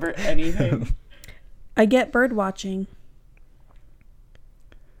gonna remember anything. I get bird watching.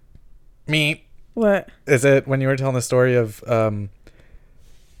 Me. What? Is it when you were telling the story of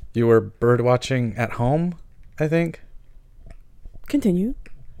you were bird watching at home? I think. Continue.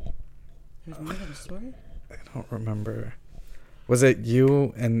 There's more to the story. I don't remember. Was it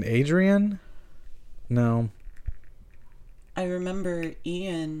you and Adrian? No. I remember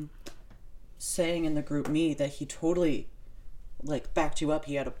Ian saying in the group me that he totally like backed you up.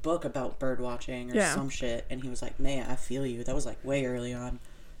 He had a book about bird watching or Yeah. some shit, and he was like, "Naya, I feel you." That was like way early on.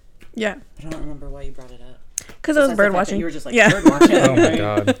 Yeah. I don't remember why you brought it up. Because I was Besides the bird fact that watching. You were just like yeah. bird watching. Oh my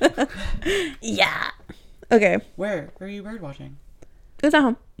god. Yeah. Okay. Where are you bird watching? It was at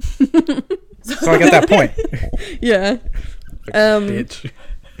home. So I got that point. Yeah. Bitch.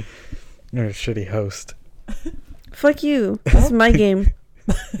 You're a shitty host. Fuck you. This is my game.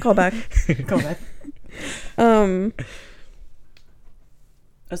 Call back. Go ahead.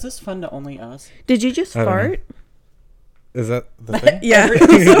 Is this fun to only us? Did you just I don't know. fart? Is that the thing? Yeah.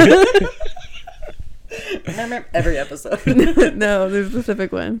 Every episode. No, there's a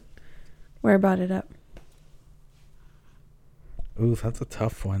specific one where I brought it up. Ooh, that's a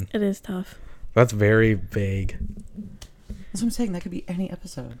tough one. It is tough. That's very vague. That's what I'm saying. That could be any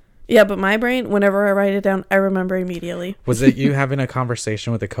episode. Yeah, but my brain, whenever I write it down, I remember immediately. Was it you having a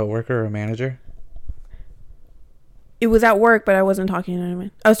conversation with a coworker or a manager? It was at work, but I wasn't talking to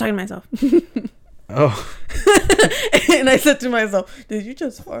anyone. I was talking to myself. Oh. And I said to myself, did you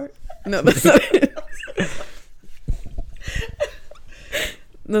just fart? No, that's not it.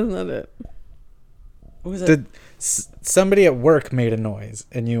 That's not it. What was it? Did somebody at work made a noise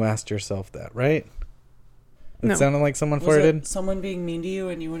and you asked yourself that, right? It No. sounded like someone Was farted. it someone being mean to you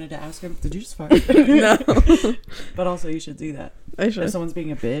and you wanted to ask him, did you just fart? No. But also you should do that. I If should. someone's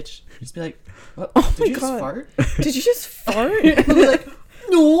being a bitch, just be like, what? Oh Did my you just God. fart? Did you just fart? Be like,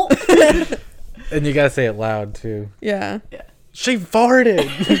 no. And you gotta say it loud too. Yeah. She farted.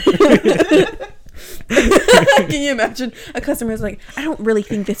 Can you imagine a customer's like, I don't really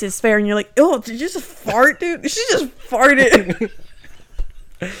think this is fair, and you're like, oh, did you just fart, dude? She just farted.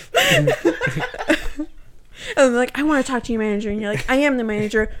 And they're like, I want to talk to your manager, and you're like, I am the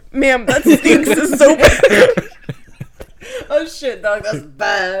manager, ma'am. That stinks so bad. Oh shit, dog, that's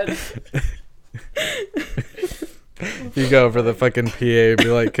bad. You go over the fucking PA and be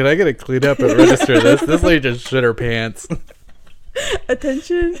like, can I get a clean up and register this? This lady just shit her pants.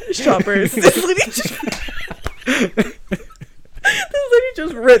 Attention, shoppers. This lady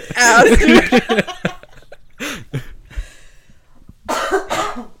just ripped ass, dude.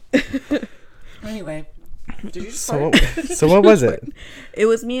 Anyway, did you just So fart? so what was it? It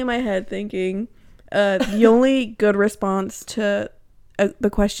was me in my head thinking, the only good response to the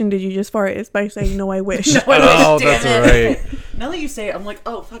question, did you just fart, is by saying, no, I wish. No, Oh, damn that's it. right. Now that you say it, I'm like,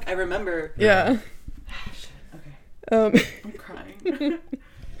 oh fuck, I remember. Yeah. Okay, I'm crying.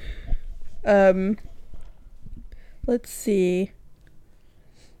 Let's see.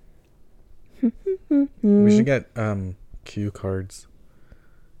 We should get cue cards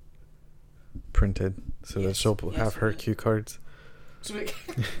printed so that she'll have her cue cards. So we-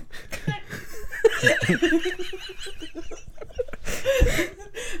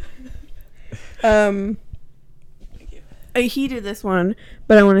 He did this one,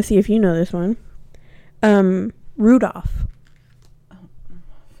 but I want to see if you know this one. Rudolph.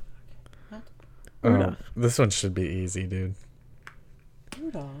 Rudolph. This one should be easy, dude.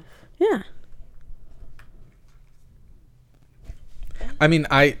 Rudolph. Yeah. I mean,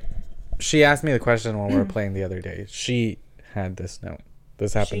 she asked me the question when we were playing the other day. She had this note.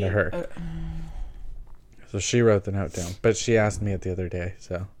 This happened to her. So she wrote the note down. But she asked me it the other day,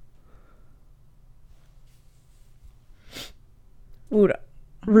 so.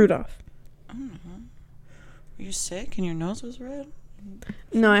 Rudolph. Are you sick and your nose was red?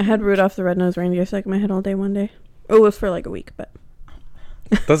 No, I had Rudolph the Red-Nosed Reindeer stuck in my head all day one day. It was for like a week, but.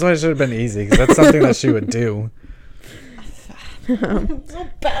 That's why it should have been easy, because that's something that she would do. I'm so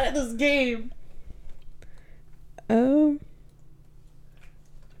bad at this game. Oh.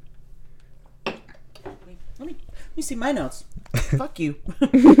 Let me see my notes. Fuck you.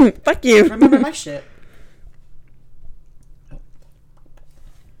 Fuck you. Remember my shit.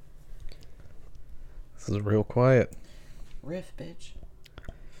 This is real quiet. Riff, bitch.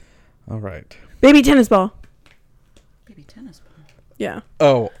 All right. Baby tennis ball. Baby tennis ball. Yeah.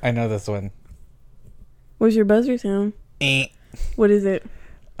 Oh, I know this one. What's your buzzer sound? What is it?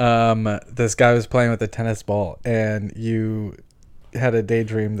 This guy was playing with a tennis ball, and you had a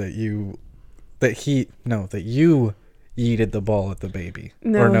daydream that you yeeted the ball at the baby.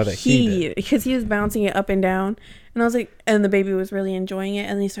 He did. Because he was bouncing it up and down, and I was like, and the baby was really enjoying it,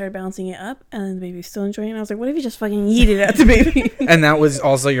 and then he started bouncing it up, and then the baby was still enjoying it. And I was like, what if you just fucking yeeted it at the baby? And that was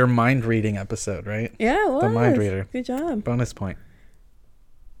also your mind reading episode, right? Yeah, it was. The mind reader. Good job. Bonus point.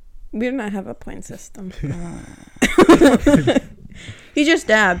 We do not have a point system. He just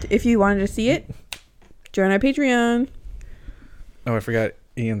dabbed. If you wanted to see it, join our Patreon. Oh, I forgot.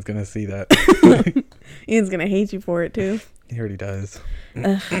 Ian's gonna see that. Ian's gonna hate you for it too. He already does.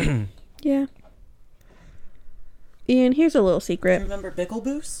 Yeah. Ian, here's a little Do you secret. remember Bickle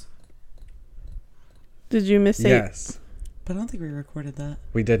Boost? Did you miss it? Yes. But I don't think we recorded that.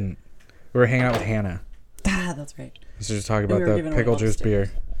 We didn't. We were hanging out with Hannah. Ah, that's right. We should just talk We about were the giving away pickle all the juice beer.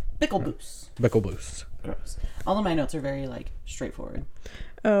 stickers. Bickle Boost. Pickle boost. Gross. All of my notes are very, like, straightforward.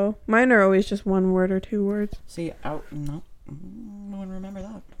 Oh, mine are always just one word or two words. See, no one remember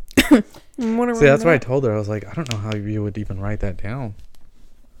that. See, that's why I told her. I was like, I don't know how you would even write that down.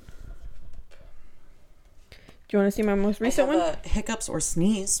 Do you want to see my most recent one? Hiccups or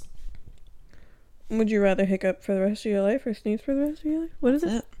sneeze. Would you rather hiccup for the rest of your life or sneeze for the rest of your life? What is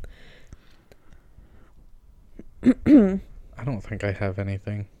That's it? I don't think I have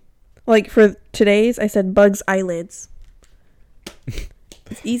anything. Like for today's, I said bugs eyelids.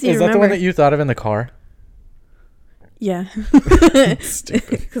 It's easy to Is that remember. the one that you thought of in the car? Yeah. Stupid.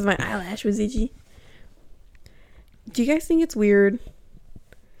 Because my eyelash was itchy. Do you guys think it's weird?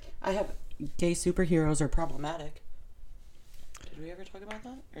 I have gay superheroes are problematic. Did we ever talk about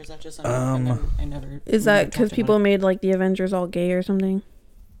that? Or is that just something I never Is that because people made like the Avengers all gay or something?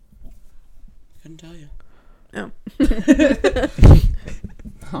 Couldn't tell you. Oh.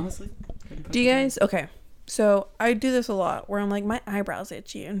 Honestly. Do you guys? Okay. So I do this a lot where I'm like, my eyebrows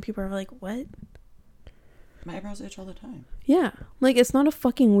itchy. And people are like, what? My eyebrows itch all the time. Yeah. Like, it's not a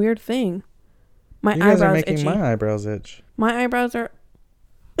fucking weird thing. My You guys eyebrows are making itchy. my eyebrows itch. My eyebrows are...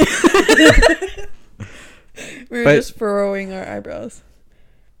 We were But- just furrowing our eyebrows.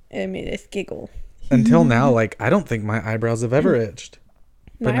 And it made us giggle. Until now, like, I don't think my eyebrows have ever itched.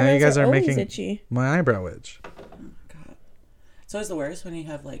 But now you guys are always making itchy. my eyebrow itch. God. It's always the worst when you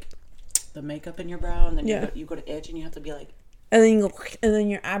have like the makeup in your brow and then you go to itch and you have to be like, And then you go, and then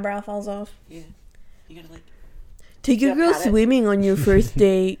your eyebrow falls off. yeah, you gotta like Take your girl swimming on your first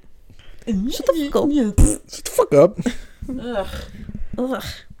date. Shut the fuck up. Shut the fuck up. ugh.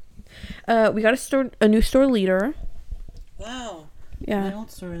 Ugh. We got a new store leader. Wow. Yeah. My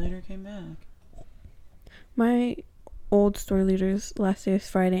old store leader came back. My old store leader's last day is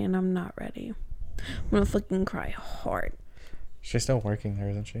Friday, and I'm not ready. I'm gonna fucking cry hard. She's still working there,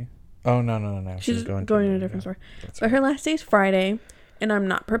 isn't she? Oh, no. She's going to a different store. But her last day is Friday, and I'm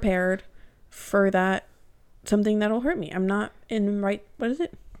not prepared for that. Something that'll hurt me. I'm not in right. What is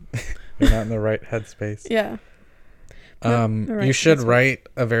it? You're not in the right headspace. Yeah. You should write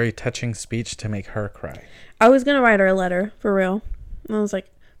a very touching speech to make her cry. I was gonna write her a letter for real. And I was like,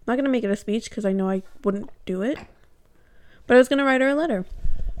 I'm not gonna make it a speech because I know I wouldn't do it. But I was gonna write her a letter.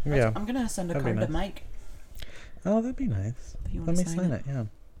 Yeah. I'm gonna send a card to Mike. Oh, that'd be nice. Let me sign it. Yeah.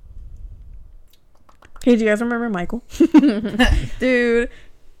 Hey, do you guys remember Michael? Dude.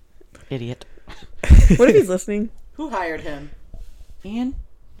 Idiot. What if he's listening? Who hired him? Ian?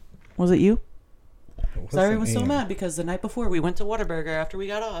 Was it you? Sorry, I was so mad because the night before we went to Whataburger after we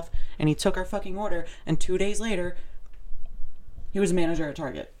got off and he took our fucking order and 2 days later he was manager at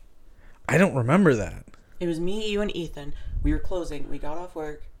Target. I don't remember that. It was me, you, and Ethan. We were closing. We got off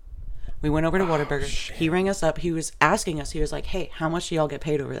work. We went over to Whataburger. He rang us up. He was asking us. He was like, hey, how much do y'all get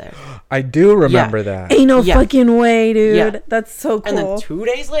paid over there? I do remember that. Ain't no fucking way, dude. Yeah. That's so cool. And then 2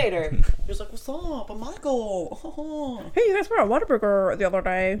 days later, he was like, what's up? I'm Michael. Hey, you guys were at Whataburger the other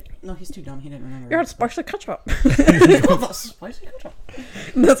day. No, he's too dumb. He didn't remember. You had spicy ketchup. Spicy ketchup.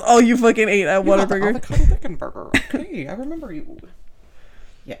 That's all you fucking ate at Whataburger. Avocado bacon burger. Okay, I remember you.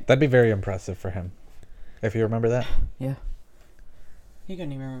 Yeah. That'd be very impressive for him. If you remember that. Yeah. He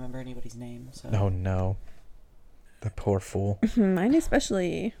couldn't even remember anybody's name. So. Oh, no. The poor fool. Mine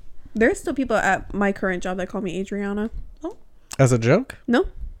especially. There's still people at my current job that call me Adriana. Oh. As a joke? No.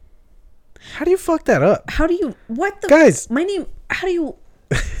 How do you fuck that up? How do you... What the... Guys. My name... How do you...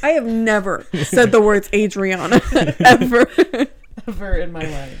 I have never said the words Adriana. Ever. Ever in my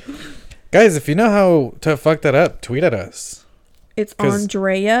life. Guys, if you know how to fuck that up, tweet at us. It's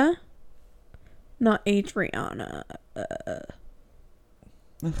Andrea. Not Adriana.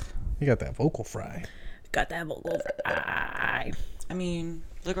 You got that vocal fry. Got that vocal fry. I mean,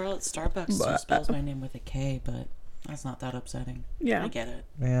 the girl at Starbucks still spells my name with a K, but that's not that upsetting. Yeah. I get it.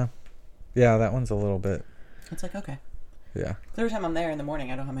 Yeah. Yeah, that one's a little bit. It's like, okay. Yeah. Every time I'm there in the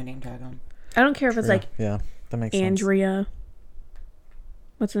morning, I don't have my name tag on. I don't care if it's like Yeah, that makes Andrea.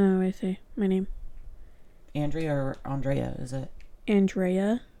 What's another way to say my name? Andrea or Andrea, is it?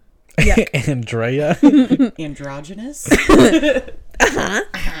 Andrea. sense. Yeah. Andrea. Androgynous?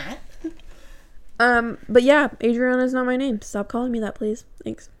 But yeah, Adriana's not my name. Stop calling me that, please.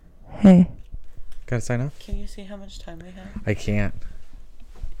 Thanks. Hey. Gotta sign up? Can you see how much time we have? I can't.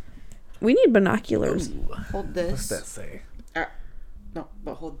 We need binoculars. Ooh, hold this. What's that say? No,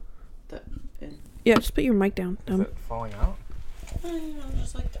 but hold that in. Yeah, just put your mic down. Is it falling out?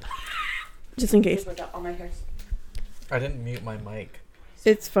 Just like Just in case. all my hairs. I didn't mute my mic.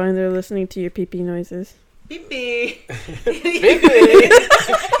 It's fine. They're listening to your pee-pee noises. Pee-pee.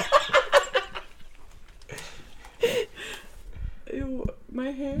 Ew,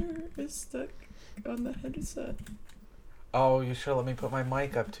 my hair is stuck on the headset. Oh, you should let me put my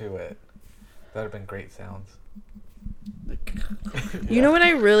mic up to it. That would have been great sounds. You know what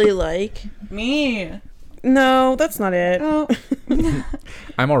I really like? Me. No, that's not it. Oh.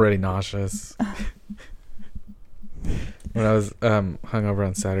 I'm already nauseous. When I was hungover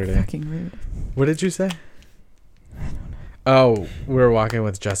on Saturday. Fucking rude. What did you say? I don't know. Oh, we were walking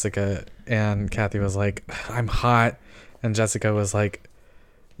with Jessica and Kathy was like, I'm hot. And Jessica was like,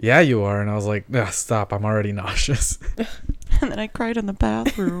 yeah, you are. And I was like, stop. I'm already nauseous. And then I cried in the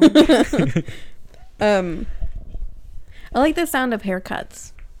bathroom. I like the sound of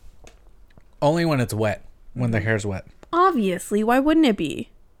haircuts. Only when it's wet. When the hair's wet. Obviously, why wouldn't it be?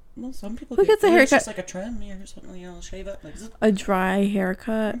 Well, some people Who gets a haircut? It's just like a trim or something, you know, shave up like zip. A dry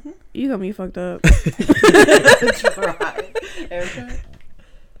haircut? Mm-hmm. You got me fucked up. Dry haircut.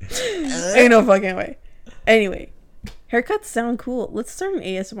 Ain't no fucking way. Anyway, haircuts sound cool. Let's start an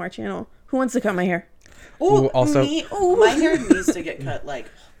ASMR channel. Who wants to cut my hair? Ooh, also, me. Ooh. My hair needs to get cut like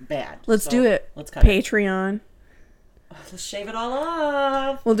bad. Let's do it. Let's cut Patreon. it. Let's shave it all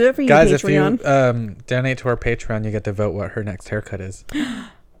off. We'll do it for you, guys, Patreon. if you donate to our Patreon, you get to vote what her next haircut is.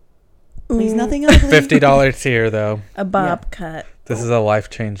 Please, nothing ugly. $50 tier, though. A bob cut. This is a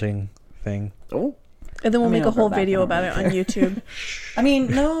life-changing thing. Oh. And then we'll I mean, make a I'll whole grow back, video I don't about it on really YouTube. I mean,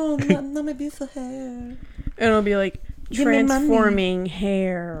 no, not my beautiful hair. And it'll be like Give me money. transforming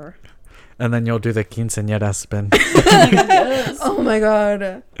hair. And then you'll do the quinceañera spin. Yes. Oh my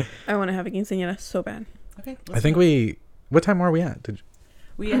god. I want to have a quinceañera so bad. Okay. I think what time are we at?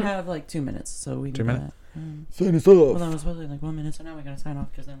 we have like 2 minutes, so we can 2 do minutes? that. Sign us Well, off. that was supposed to be like 1 minute, so now we gotta sign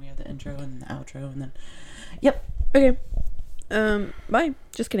off because then we have the intro and the outro, and then. Yep. Okay. Bye.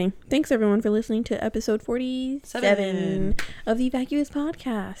 Just kidding. Thanks everyone for listening to episode 47 of the Vacuous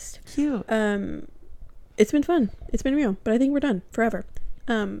Podcast. Cute. It's been fun. It's been real, but I think we're done forever.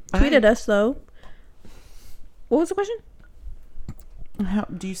 Tweet at us though. What was the question? How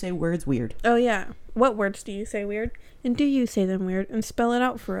do you say words weird? Oh yeah. What words do you say weird? And do you say them weird? And spell it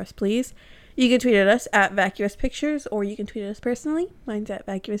out for us, please. You can tweet at us at Vacuous Pictures, or you can tweet at us personally. Mine's at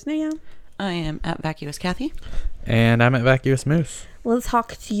Vacuous Naya. I am at Vacuous Kathy. And I'm at Vacuous Moose. We'll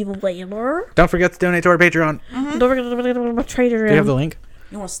talk to you later. Don't forget to donate to our Patreon. Don't forget to Trader. Do you have the link?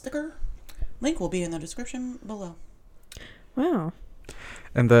 You want a sticker? Link will be in the description below. Wow.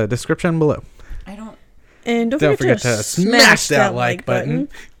 In the description below. I don't. And Don't forget to smash that like button.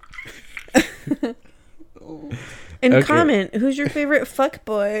 And Okay. comment, who's your favorite fuck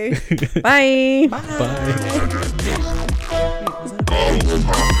boy? Bye.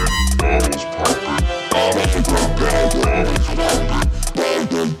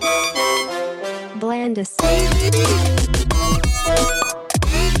 Blandis.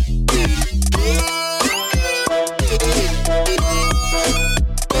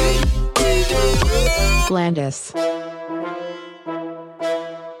 Blandis.